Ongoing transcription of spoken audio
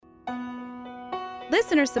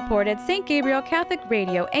Listener-supported St. Gabriel Catholic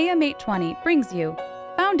Radio AM 820 brings you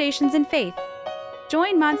Foundations in Faith.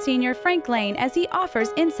 Join Monsignor Frank Lane as he offers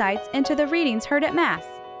insights into the readings heard at Mass.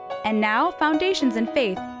 And now, Foundations in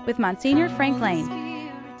Faith with Monsignor Frank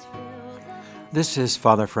Lane. This is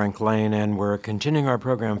Father Frank Lane, and we're continuing our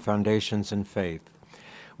program, Foundations in Faith.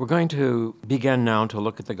 We're going to begin now to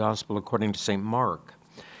look at the Gospel according to St. Mark.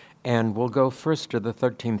 And we'll go first to the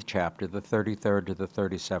 13th chapter, the 33rd to the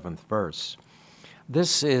 37th verse.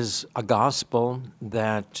 This is a gospel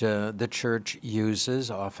that the Church uses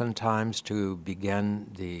oftentimes to begin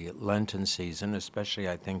the Lenten season, especially,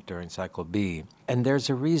 I think, during Cycle B. And there's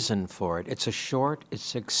a reason for it. It's it's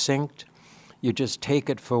succinct. You just take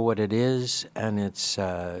it for what it is, and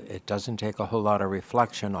it doesn't take a whole lot of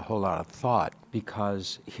reflection, a whole lot of thought,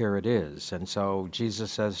 because here it is. And so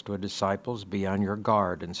Jesus says to his disciples, be on your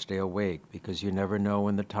guard and stay awake, because you never know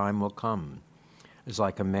when the time will come. It's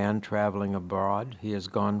like a man traveling abroad. He has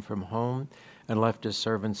gone from home and left his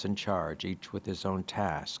servants in charge, each with his own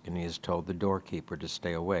task, and he has told the doorkeeper to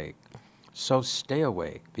stay awake. So stay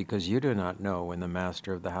awake, because you do not know when the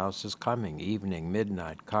master of the house is coming, evening,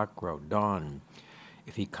 midnight, cockcrow, dawn.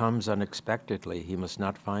 If he comes unexpectedly, he must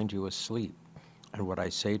not find you asleep. And what I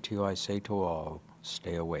say to you, I say to all,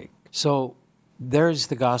 stay awake. So there's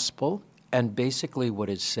the gospel. And basically what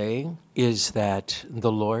it's saying is that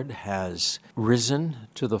the Lord has risen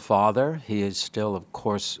to the Father. He is still, of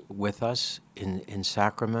course, with us in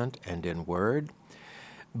sacrament and in word.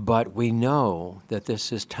 But we know that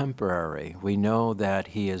this is temporary. We know that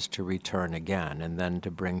he is to return again and then to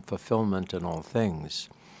bring fulfillment in all things.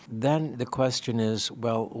 Then the question is,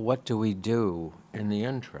 well, what do we do in the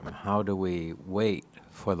interim? How do we wait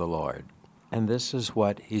for the Lord? And this is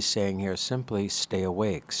what he's saying here, simply stay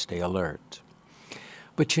awake, stay alert.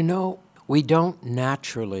 But we don't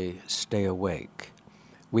naturally stay awake.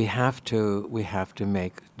 We have to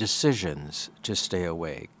make decisions to stay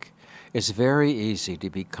awake. It's very easy to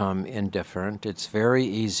become indifferent. It's very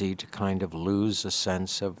easy to kind of lose a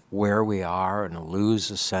sense of where we are and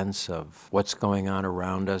lose a sense of what's going on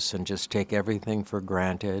around us and just take everything for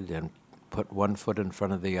granted and put one foot in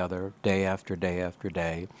front of the other day after day after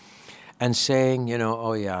day. And saying,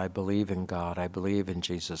 oh yeah, I believe in God, I believe in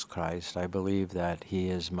Jesus Christ, I believe that he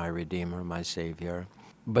is my Redeemer, my Savior.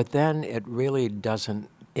 But then it really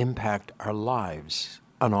doesn't impact our lives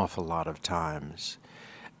an awful lot of times.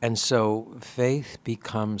 And so faith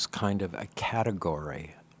becomes kind of a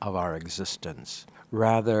category of our existence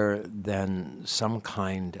rather than some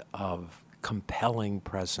kind of compelling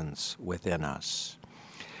presence within us.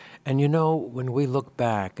 And when we look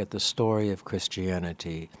back at the story of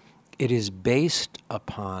Christianity, it is based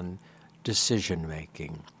upon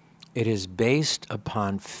decision-making. It is based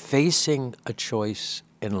upon facing a choice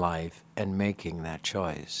in life and making that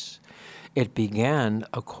choice. It began,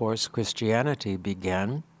 of course, Christianity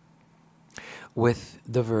began with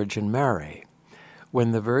the Virgin Mary.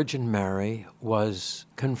 When the Virgin Mary was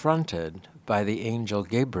confronted by the angel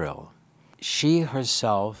Gabriel, she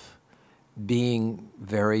herself, being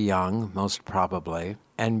very young, most probably,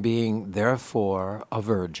 and being therefore a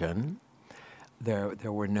virgin, there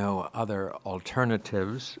were no other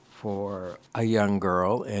alternatives for a young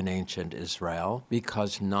girl in ancient Israel,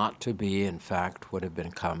 because not to be, in fact, would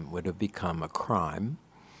have become a crime.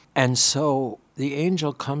 And so the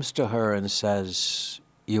angel comes to her and says,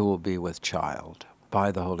 you will be with child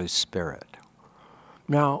by the Holy Spirit.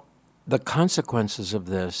 Now, the consequences of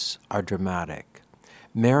this are dramatic.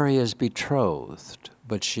 Mary is betrothed,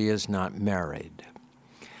 but she is not married.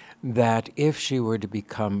 That if she were to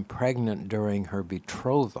become pregnant during her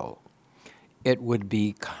betrothal, it would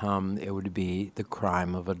be the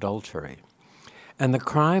crime of adultery. And the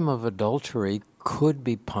crime of adultery could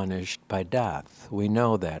be punished by death. We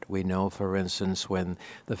know that. We know, for instance, when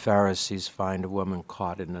the Pharisees find a woman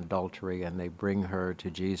caught in adultery and they bring her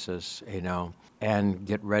to Jesus, and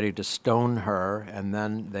get ready to stone her, and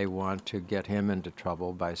then they want to get him into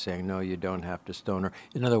trouble by saying, no, you don't have to stone her.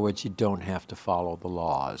 In other words, you don't have to follow the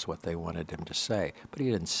law, is what they wanted him to say. But he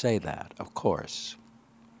didn't say that, of course.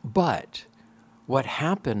 But what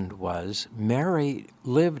happened was Mary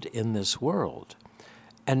lived in this world,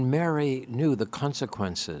 and Mary knew the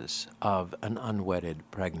consequences of an unwedded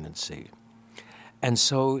pregnancy. And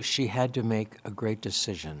so she had to make a great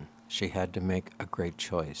decision. She had to make a great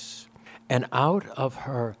choice. And out of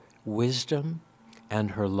her wisdom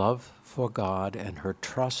and her love for God and her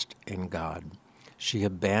trust in God, she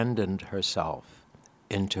abandoned herself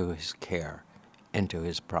into his care, into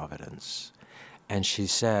his providence. And she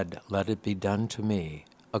said, let it be done to me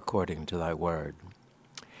according to thy word.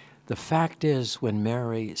 The fact is, when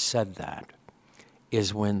Mary said that,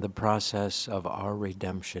 is when the process of our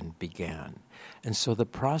redemption began. And so the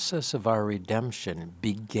process of our redemption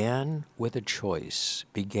began with a choice,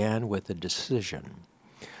 began with a decision.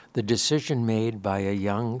 The decision made by a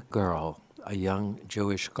young girl, a young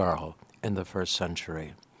Jewish girl in the first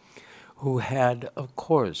century, who had, of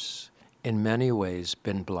course, in many ways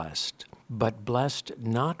been blessed, but blessed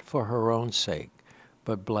not for her own sake,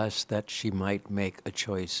 but blessed that she might make a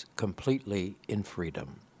choice completely in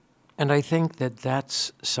freedom. And I think that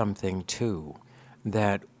that's something, too,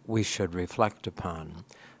 that we should reflect upon,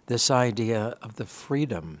 this idea of the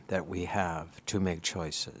freedom that we have to make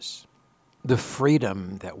choices, the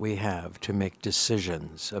freedom that we have to make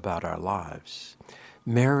decisions about our lives.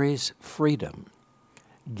 Mary's freedom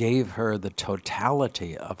gave her the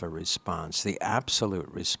totality of a response, the absolute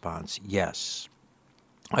response, yes,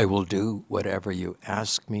 I will do whatever you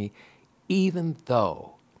ask me, even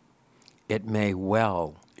though it may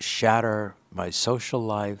well shatter my social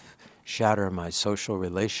life, shatter my social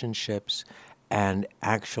relationships, and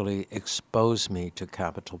actually expose me to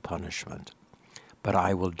capital punishment. But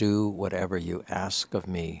I will do whatever you ask of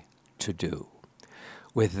me to do.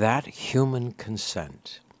 With that human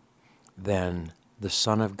consent, then the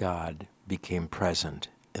Son of God became present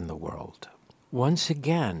in the world. Once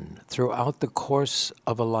again, throughout the course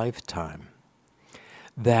of a lifetime,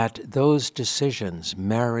 that those decisions,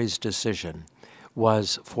 Mary's decision,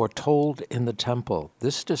 was foretold in the temple.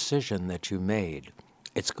 This decision that you made,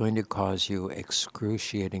 it's going to cause you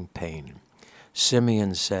excruciating pain.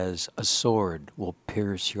 Simeon says, a sword will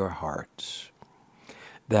pierce your heart,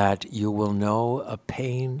 that you will know a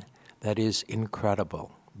pain that is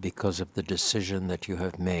incredible because of the decision that you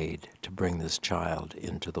have made to bring this child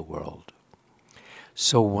into the world.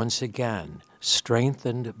 So once again,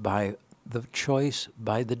 strengthened by the choice,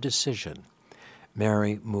 by the decision,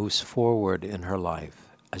 Mary moves forward in her life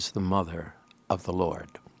as the mother of the Lord.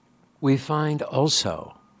 We find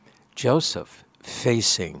also Joseph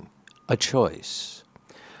facing a choice.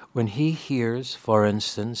 When he hears, for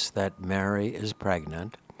instance, that Mary is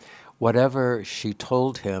pregnant, whatever she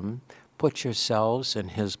told him, put yourselves in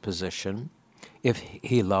his position. If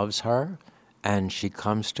he loves her and she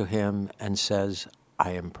comes to him and says,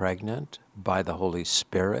 I am pregnant by the Holy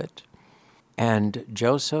Spirit, and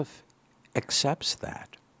Joseph accepts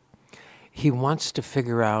that. He wants to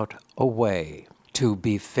figure out a way to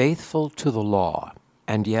be faithful to the law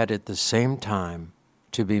and yet at the same time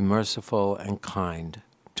to be merciful and kind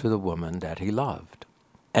to the woman that he loved.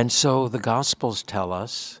 And so the Gospels tell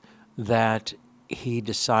us that he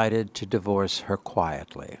decided to divorce her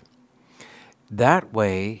quietly. That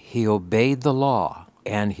way, he obeyed the law,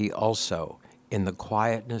 and he also, in the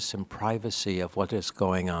quietness and privacy of what is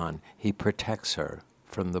going on, he protects her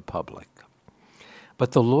from the public.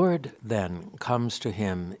 But the Lord then comes to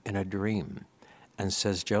him in a dream and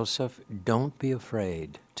says, Joseph, don't be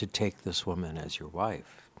afraid to take this woman as your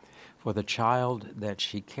wife, for the child that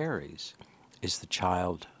she carries is the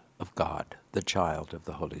child of God, the child of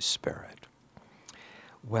the Holy Spirit.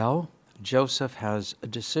 Well, Joseph has a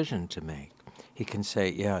decision to make. He can say,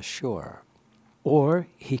 yeah, sure. Or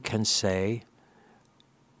he can say,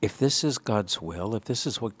 if this is God's will, if this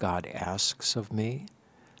is what God asks of me,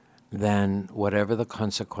 then whatever the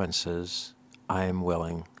consequences, I am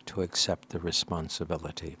willing to accept the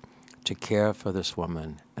responsibility to care for this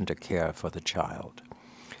woman and to care for the child.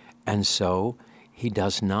 And so he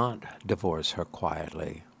does not divorce her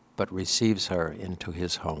quietly, but receives her into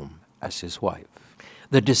his home as his wife.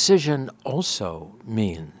 The decision also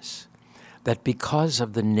means that because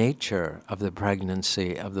of the nature of the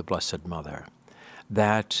pregnancy of the Blessed Mother,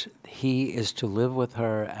 that he is to live with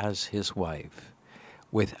her as his wife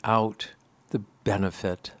without the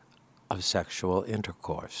benefit of sexual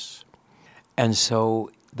intercourse. And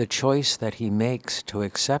so the choice that he makes to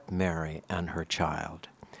accept Mary and her child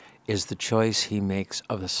is the choice he makes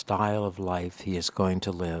of the style of life he is going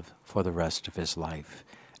to live for the rest of his life,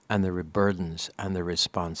 and the burdens and the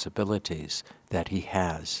responsibilities that he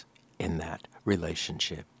has in that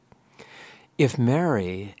relationship. If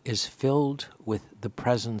Mary is filled with the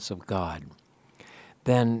presence of God,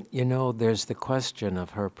 then, there's the question of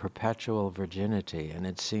her perpetual virginity, and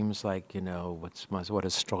it seems like, what a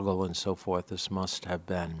struggle and so forth this must have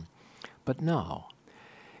been. But no,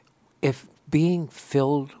 if being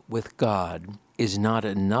filled with God is not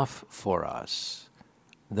enough for us,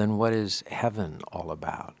 then what is heaven all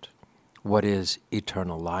about? What is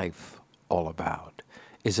eternal life all about?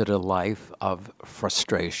 Is it a life of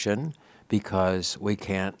frustration because we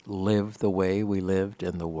can't live the way we lived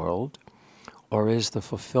in the world? Or is the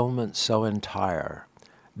fulfillment so entire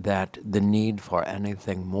that the need for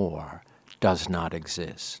anything more does not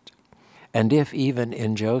exist? And if even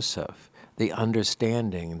in Joseph, the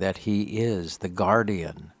understanding that he is the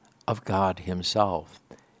guardian of God himself,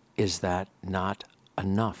 is that not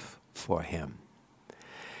enough for him?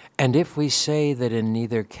 And if we say that in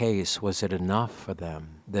neither case was it enough for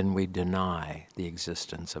them, then we deny the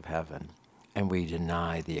existence of heaven, and we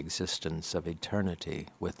deny the existence of eternity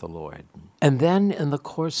with the Lord. And then in the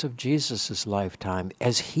course of Jesus' lifetime,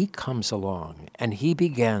 as he comes along, and he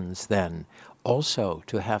begins then also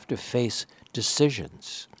to have to face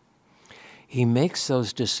decisions, he makes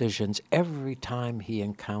those decisions every time he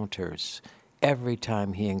encounters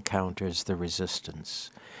the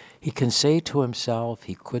resistance. He can say to himself,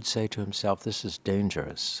 he could say to himself, this is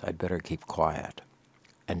dangerous, I'd better keep quiet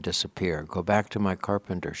and disappear, go back to my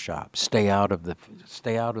carpenter shop, stay out of the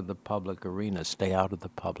public arena, stay out of the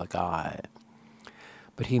public eye.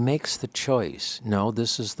 But he makes the choice, no,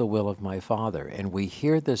 this is the will of my Father. And we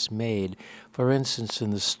hear this made, for instance,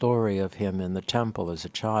 in the story of him in the temple as a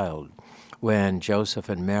child, when Joseph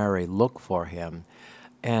and Mary look for him,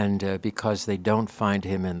 and because they don't find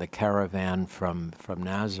him in the caravan from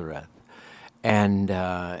Nazareth.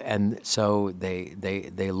 And so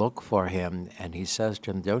they look for him, and he says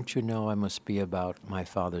to them, don't you know I must be about my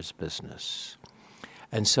Father's business?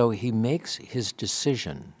 And so he makes his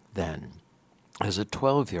decision then, as a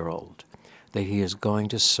 12-year-old, that he is going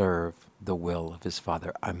to serve the will of his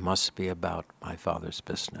Father. I must be about my Father's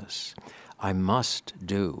business. I must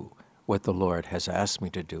do what the Lord has asked me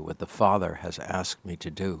to do, what the Father has asked me to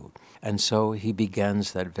do. And so he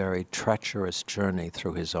begins that very treacherous journey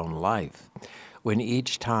through his own life, when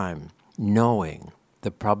each time, knowing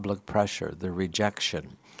the public pressure, the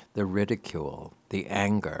rejection, the ridicule, the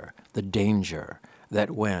anger, the danger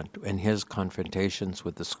that went in his confrontations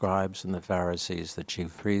with the scribes and the Pharisees, the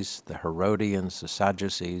chief priests, the Herodians, the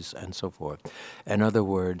Sadducees, and so forth. In other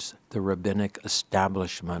words, the rabbinic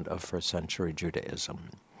establishment of first-century Judaism,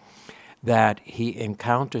 that he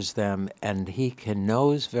encounters them, and he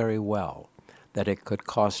knows very well that it could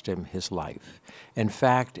cost him his life. In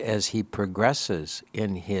fact, as he progresses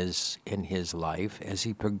in his life, as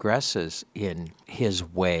he progresses in his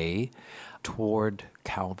way toward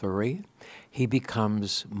Calvary, he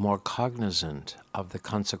becomes more cognizant of the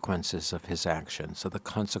consequences of his actions, of the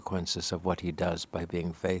consequences of what he does by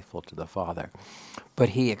being faithful to the Father. But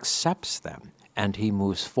he accepts them, and he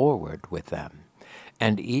moves forward with them.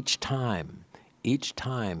 And each time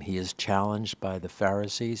he is challenged by the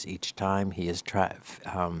Pharisees, each time he is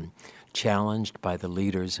challenged by the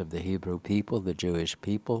leaders of the Hebrew people, the Jewish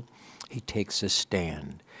people, he takes a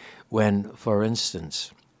stand. When, for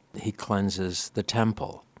instance, he cleanses the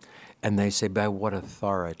temple, and they say, by what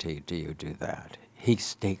authority do you do that? He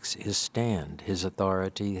takes his stand. His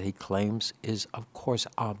authority, he claims, is of course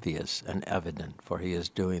obvious and evident, for he is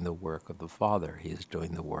doing the work of the Father. He is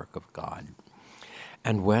doing the work of God.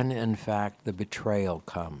 And when, in fact, the betrayal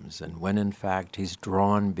comes, and when, in fact, he's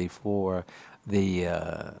drawn before the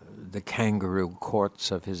kangaroo courts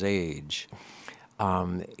of his age,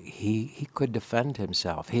 he could defend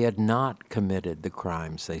himself. He had not committed the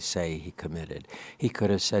crimes they say he committed. He could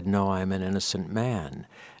have said, no, I'm an innocent man.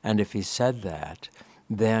 And if he said that,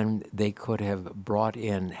 then they could have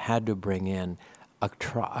had to bring in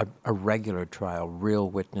a regular trial, real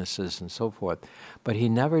witnesses and so forth. But he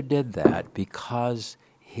never did that because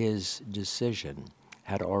his decision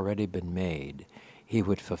had already been made. He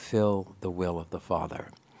would fulfill the will of the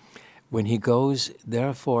Father. When he goes,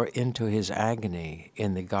 therefore, into his agony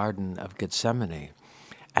in the Garden of Gethsemane,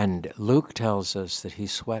 and Luke tells us that he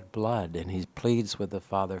sweat blood, and he pleads with the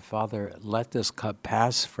Father, Father, let this cup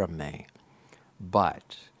pass from me,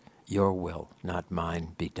 but your will, not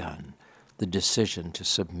mine, be done. The decision to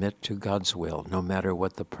submit to God's will, no matter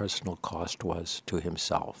what the personal cost was to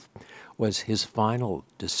himself, was his final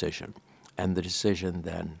decision, and the decision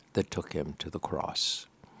then that took him to the cross.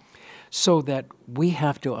 So that we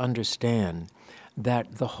have to understand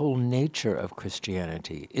that the whole nature of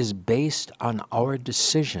Christianity is based on our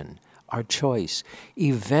decision, our choice.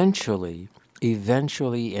 Eventually,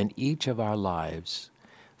 in each of our lives,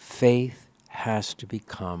 faith has to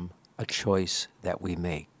become a choice that we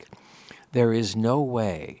make. There is no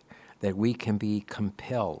way that we can be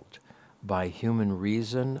compelled by human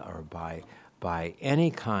reason or by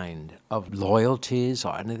any kind of loyalties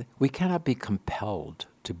or anything. We cannot be compelled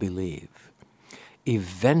to believe.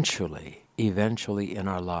 Eventually in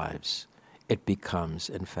our lives, it becomes,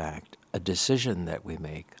 in fact, a decision that we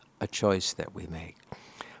make, a choice that we make.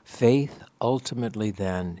 Faith ultimately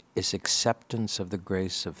then is acceptance of the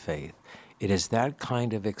grace of faith. It is that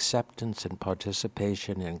kind of acceptance and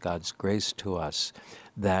participation in God's grace to us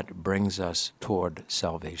that brings us toward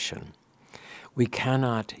salvation. We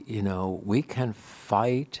cannot, we can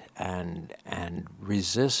fight and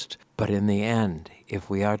resist, but in the end, if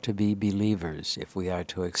we are to be believers, if we are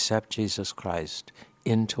to accept Jesus Christ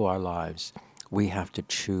into our lives, we have to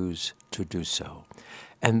choose to do so.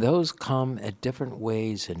 And those come at different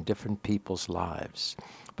ways in different people's lives.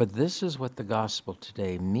 But this is what the gospel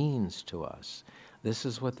today means to us. This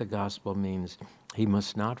is what the gospel means. He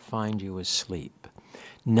must not find you asleep.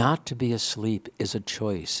 Not to be asleep is a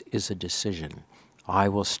choice, is a decision. I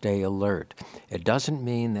will stay alert. It doesn't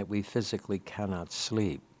mean that we physically cannot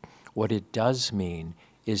sleep. What it does mean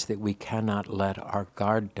is that we cannot let our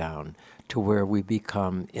guard down to where we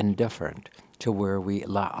become indifferent, to where we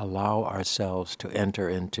allow ourselves to enter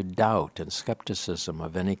into doubt and skepticism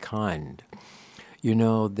of any kind.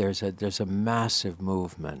 There's a massive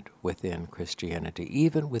movement within Christianity,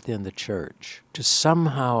 even within the church, to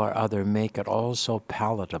somehow or other make it all so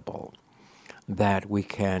palatable that we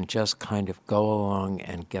can just kind of go along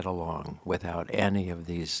and get along without any of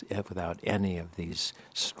these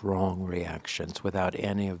strong reactions, without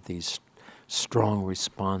any of these strong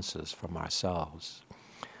responses from ourselves.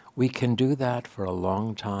 We can do that for a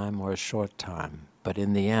long time or a short time, but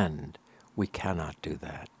in the end, we cannot do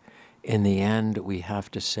that. In the end, we have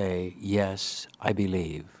to say, yes, I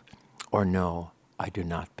believe, or no, I do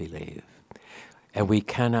not believe. And we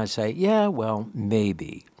cannot say, yeah, well,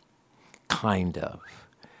 maybe, kind of,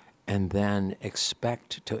 and then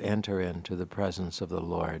expect to enter into the presence of the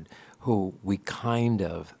Lord, who we kind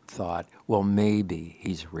of thought, well, maybe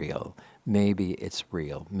he's real, maybe it's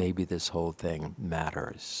real, maybe this whole thing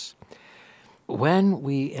matters. When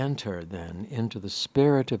we enter then into the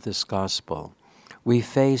spirit of this gospel, we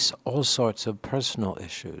face all sorts of personal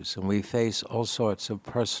issues, and we face all sorts of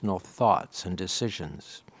personal thoughts and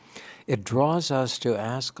decisions. It draws us to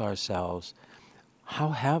ask ourselves, how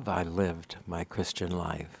have I lived my Christian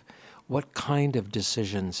life? What kind of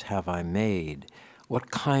decisions have I made?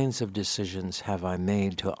 What kinds of decisions have I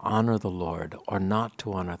made to honor the Lord or not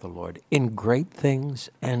to honor the Lord, in great things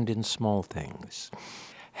and in small things?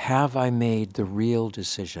 Have I made the real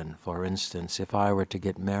decision, for instance, if I were to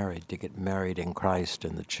get married in Christ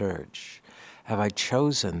in the church? Have I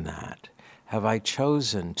chosen that? Have I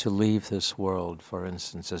chosen to leave this world, for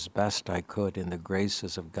instance, as best I could in the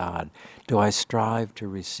graces of God? Do I strive to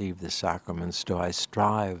receive the sacraments? Do I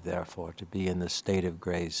strive, therefore, to be in the state of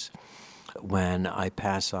grace when I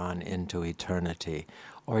pass on into eternity?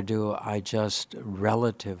 Or do I just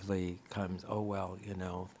relatively come,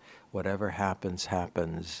 whatever happens,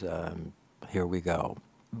 happens, here we go.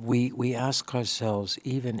 We ask ourselves,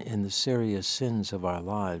 even in the serious sins of our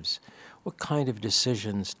lives, what kind of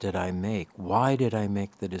decisions did I make? Why did I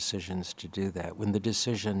make the decisions to do that, when the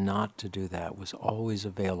decision not to do that was always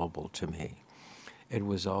available to me? It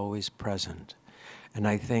was always present. And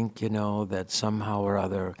I think, that somehow or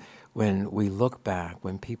other, when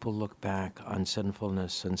people look back on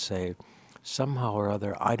sinfulness and say, somehow or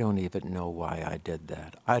other, I don't even know why I did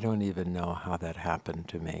that. I don't even know how that happened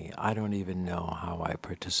to me. I don't even know how I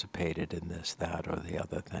participated in this, that, or the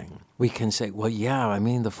other thing. We can say, well, yeah,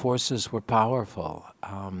 the forces were powerful.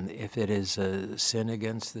 If it is a sin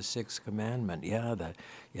against the sixth commandment,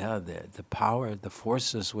 the power, the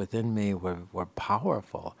forces within me were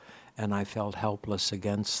powerful, and I felt helpless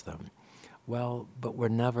against them. Well, but we're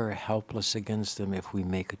never helpless against them if we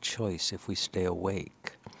make a choice, if we stay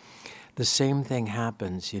awake. The same thing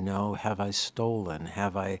happens, have I stolen?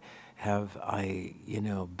 Have I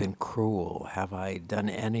been cruel? Have I done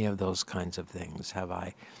any of those kinds of things?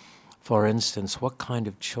 For instance, what kind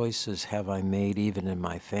of choices have I made even in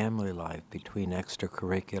my family life between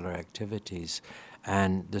extracurricular activities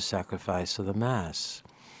and the sacrifice of the Mass,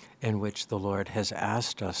 in which the Lord has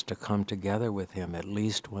asked us to come together with him at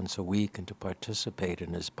least once a week and to participate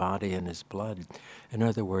in his body and his blood. In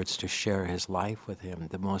other words, to share his life with him.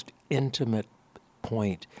 The most intimate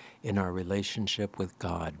point in our relationship with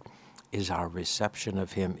God is our reception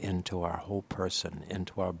of him into our whole person,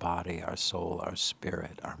 into our body, our soul, our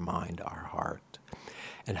spirit, our mind, our heart.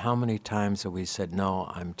 And how many times have we said,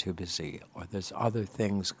 no, I'm too busy, or there's other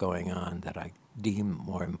things going on that I deem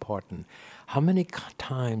more important? How many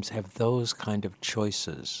times have those kind of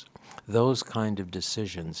choices, those kind of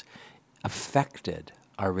decisions affected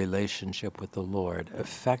our relationship with the Lord,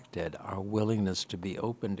 affected our willingness to be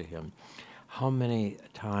open to him? How many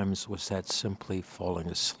times was that simply falling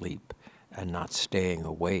asleep and not staying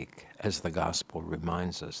awake, as the gospel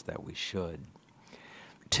reminds us that we should?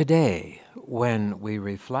 Today, when we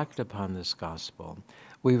reflect upon this gospel,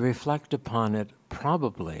 we reflect upon it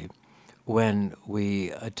probably when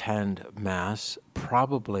we attend Mass,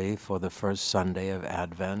 probably for the first Sunday of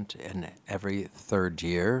Advent in every third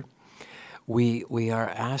year, We are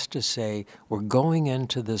asked to say, we're going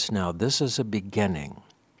into this now. This is a beginning.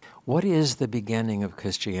 What is the beginning of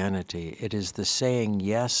Christianity? It is the saying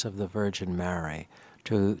yes of the Virgin Mary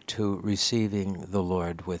to receiving the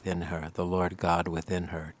Lord within her, the Lord God within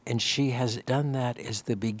her. And she has done that as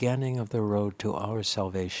the beginning of the road to our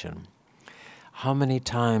salvation. How many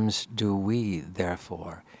times do we,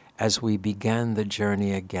 therefore, as we begin the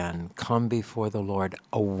journey again, come before the Lord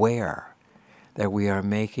aware that we are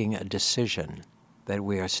making a decision, that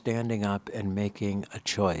we are standing up and making a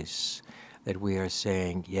choice, that we are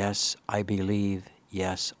saying, yes, I believe,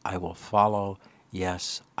 yes, I will follow,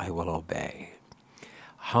 yes, I will obey.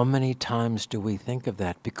 How many times do we think of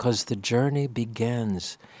that? Because the journey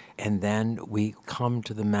begins, and then we come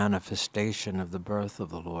to the manifestation of the birth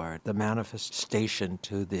of the Lord, the manifestation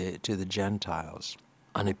to the Gentiles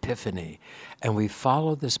on Epiphany. And we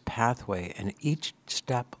follow this pathway, and each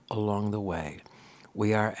step along the way,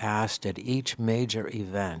 we are asked at each major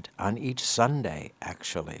event, on each Sunday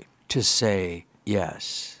actually, to say,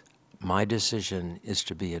 yes, my decision is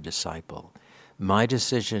to be a disciple. My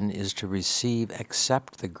decision is to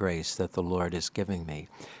accept the grace that the Lord is giving me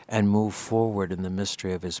and move forward in the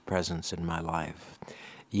mystery of His presence in my life.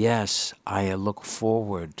 Yes, I look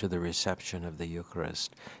forward to the reception of the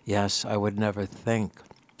Eucharist. Yes, I would never think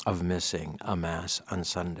of missing a Mass on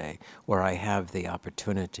Sunday, where I have the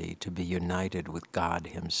opportunity to be united with God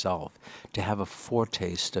Himself, to have a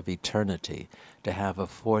foretaste of eternity, to have a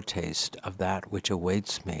foretaste of that which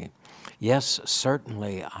awaits me. Yes,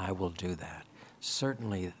 certainly I will do that.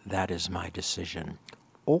 Certainly that is my decision.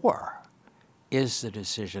 Or is the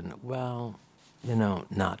decision, well,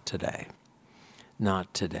 not today.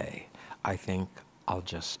 Not today. I think I'll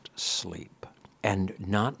just sleep. And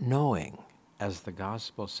not knowing, as the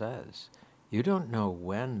Gospel says, you don't know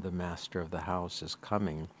when the master of the house is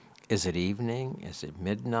coming. Is it evening? Is it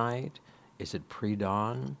midnight? Is it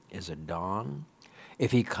pre-dawn? Is it dawn?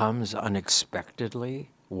 If He comes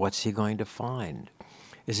unexpectedly, what's He going to find?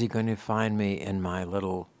 Is He going to find me in my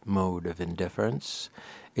little mode of indifference?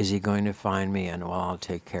 Is He going to find me in, well, I'll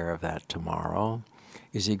take care of that tomorrow?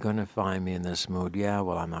 Is He going to find me in this mood, yeah,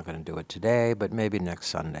 well, I'm not going to do it today, but maybe next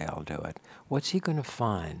Sunday I'll do it? What's He going to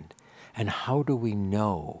find? And how do we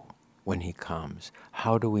know when He comes?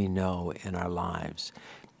 How do we know in our lives?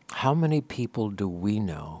 How many people do we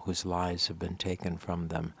know whose lives have been taken from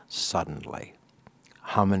them suddenly?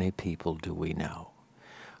 How many people do we know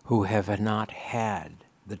who have not had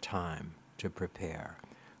the time to prepare,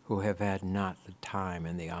 who have had not the time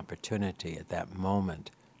and the opportunity at that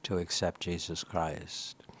moment to accept Jesus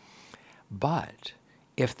Christ? But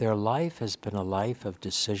if their life has been a life of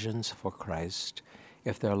decisions for Christ,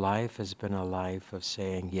 if their life has been a life of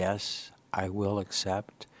saying, yes, I will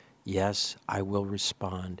accept, yes, I will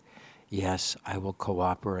respond, yes, I will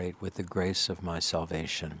cooperate with the grace of my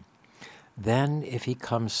salvation, then if He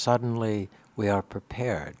comes suddenly, we are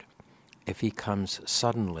prepared. If He comes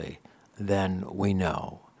suddenly, then we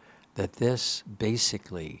know that this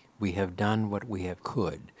basically, we have done what we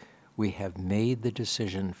could. We have made the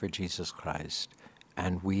decision for Jesus Christ,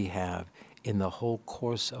 and we have, in the whole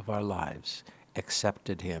course of our lives,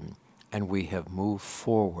 accepted Him, and we have moved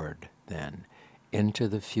forward then into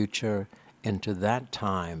the future, into that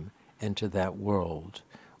time, into that world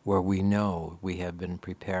where we know we have been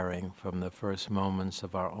preparing from the first moments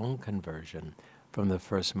of our own conversion, from the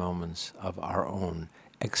first moments of our own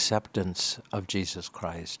acceptance of Jesus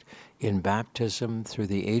Christ in baptism through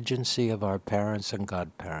the agency of our parents and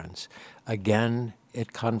godparents, again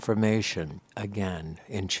at confirmation, again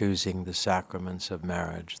in choosing the sacraments of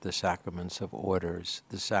marriage, the sacraments of orders,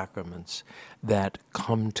 the sacraments that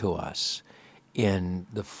come to us in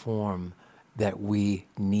the form that we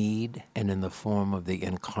need and in the form of the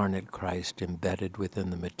incarnate Christ embedded within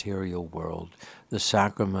the material world, the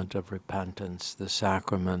sacrament of repentance, the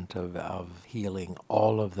sacrament of healing,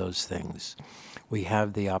 all of those things. We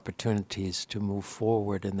have the opportunities to move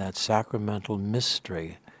forward in that sacramental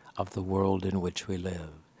mystery of the world in which we live,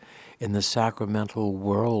 in the sacramental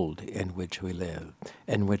world in which we live,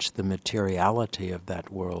 in which the materiality of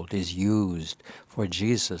that world is used for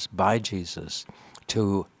Jesus, by Jesus,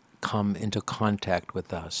 to come into contact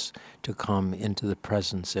with us, to come into the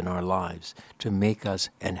presence in our lives, to make us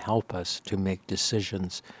and help us to make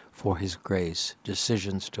decisions for His grace,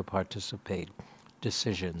 decisions to participate,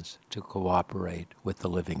 decisions to cooperate with the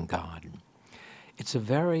living God. It's a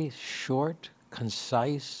very short,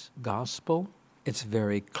 concise gospel. It's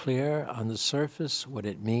very clear on the surface what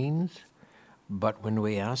it means, but when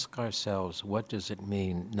we ask ourselves, what does it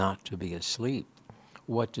mean not to be asleep?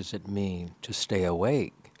 What does it mean to stay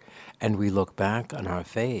awake? And we look back on our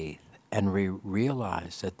faith and we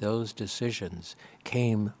realize that those decisions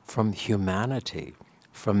came from humanity,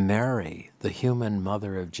 from Mary, the human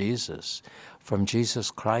mother of Jesus, from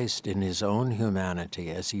Jesus Christ in his own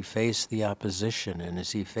humanity as he faced the opposition and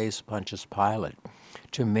as he faced Pontius Pilate,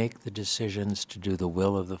 to make the decisions to do the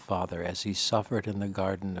will of the Father, as he suffered in the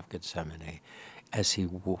Garden of Gethsemane, as he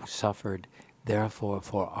suffered, therefore,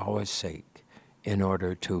 for our sake, in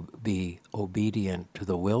order to be obedient to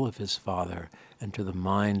the will of his Father and to the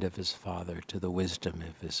mind of his Father, to the wisdom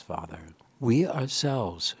of his Father. We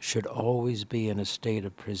ourselves should always be in a state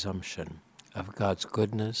of presumption of God's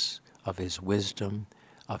goodness, of his wisdom,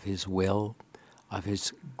 of his will, of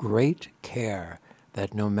his great care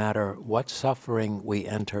that no matter what suffering we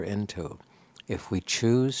enter into, if we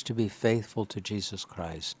choose to be faithful to Jesus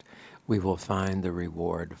Christ, we will find the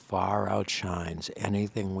reward far outshines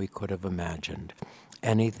anything we could have imagined,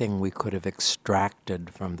 anything we could have extracted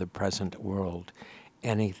from the present world,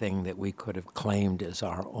 anything that we could have claimed as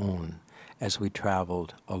our own as we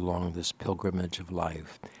traveled along this pilgrimage of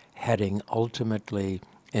life, heading ultimately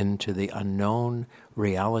into the unknown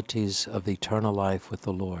realities of eternal life with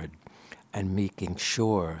the Lord, and making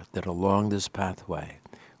sure that along this pathway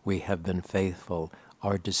we have been faithful,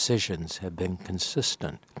 our decisions have been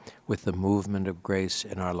consistent with the movement of grace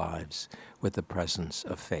in our lives, with the presence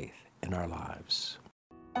of faith in our lives.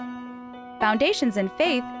 Foundations in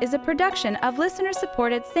Faith is a production of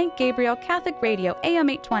listener-supported St. Gabriel Catholic Radio AM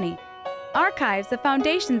 820. Archives of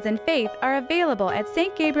Foundations in Faith are available at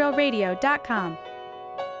stgabrielradio.com.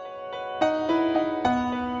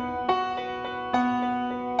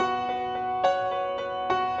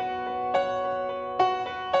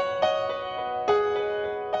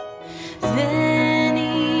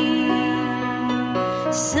 Veni,